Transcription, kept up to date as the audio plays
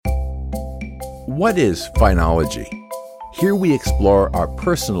What is Finology? Here we explore our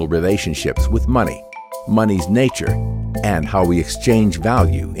personal relationships with money, money's nature, and how we exchange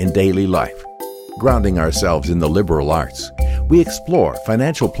value in daily life. Grounding ourselves in the liberal arts, we explore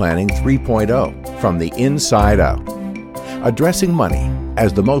financial planning 3.0 from the inside out, addressing money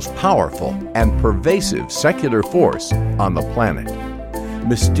as the most powerful and pervasive secular force on the planet.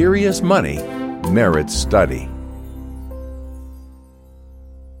 Mysterious money merits study.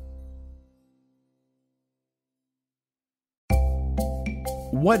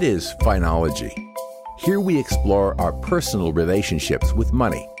 What is Finology? Here we explore our personal relationships with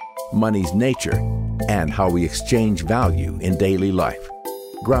money, money's nature, and how we exchange value in daily life.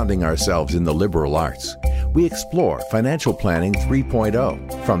 Grounding ourselves in the liberal arts, we explore financial planning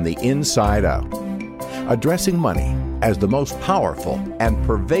 3.0 from the inside out, addressing money as the most powerful and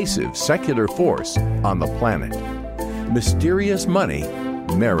pervasive secular force on the planet. Mysterious money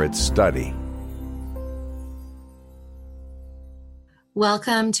merits study.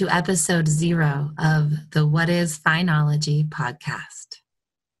 Welcome to episode 0 of the What is Finology podcast.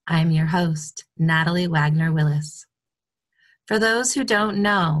 I'm your host, Natalie Wagner-Willis. For those who don't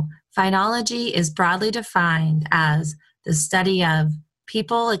know, Finology is broadly defined as the study of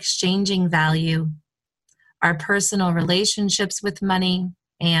people exchanging value, our personal relationships with money,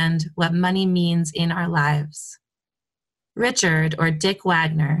 and what money means in our lives. Richard, or Dick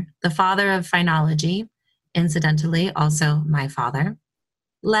Wagner, the father of Finology, incidentally also my father,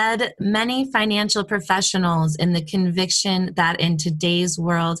 led many financial professionals in the conviction that in today's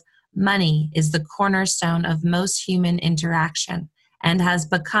world, money is the cornerstone of most human interaction and has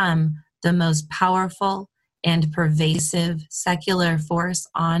become the most powerful and pervasive secular force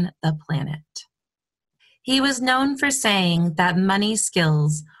on the planet. He was known for saying that money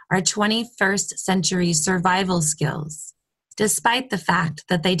skills are 21st century survival skills, despite the fact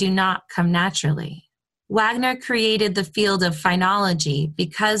that they do not come naturally. Wagner created the field of Finology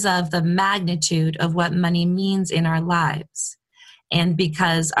because of the magnitude of what money means in our lives, and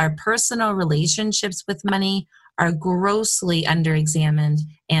because our personal relationships with money are grossly underexamined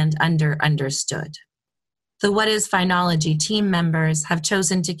and understood. The What is Finology team members have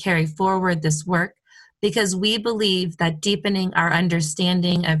chosen to carry forward this work because we believe that deepening our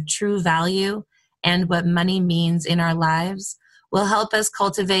understanding of true value and what money means in our lives will help us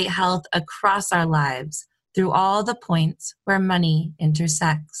cultivate health across our lives through all the points where money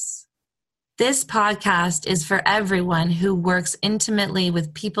intersects. This podcast is for everyone who works intimately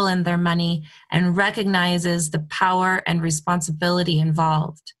with people and their money and recognizes the power and responsibility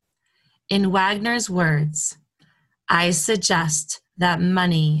involved. In Wagner's words, I suggest that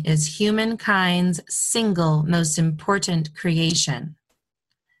money is humankind's single most important creation.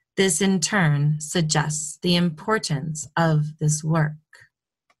 This in turn suggests the importance of this work.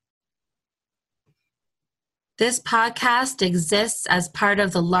 This podcast exists as part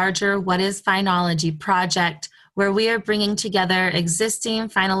of the larger What is Finology project, where we are bringing together existing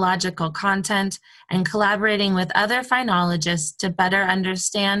phinological content and collaborating with other phinologists to better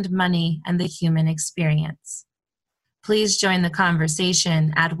understand money and the human experience. Please join the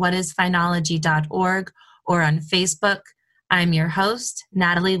conversation at whatisfinology.org or on Facebook. I'm your host,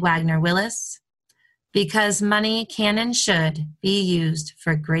 Natalie Wagner-Willis, because money can and should be used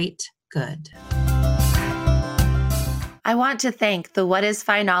for great good. I want to thank the What is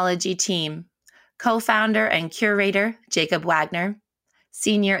Finology team, co-founder and curator Jacob Wagner,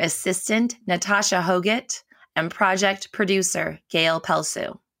 senior assistant Natasha Hoget, and project producer Gail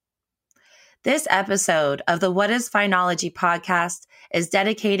Pelsu. This episode of the What is Finology podcast is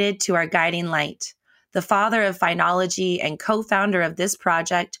dedicated to our guiding light, the father of Finology and co-founder of this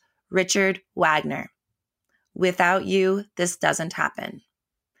project, Richard Wagner. Without you, this doesn't happen.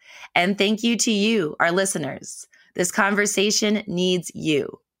 And thank you to you, our listeners. This conversation needs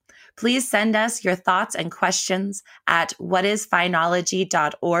you. Please send us your thoughts and questions at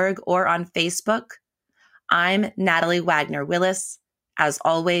whatisfinology.org or on Facebook. I'm Natalie Wagner-Willis. As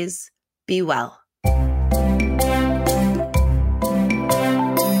always, be well.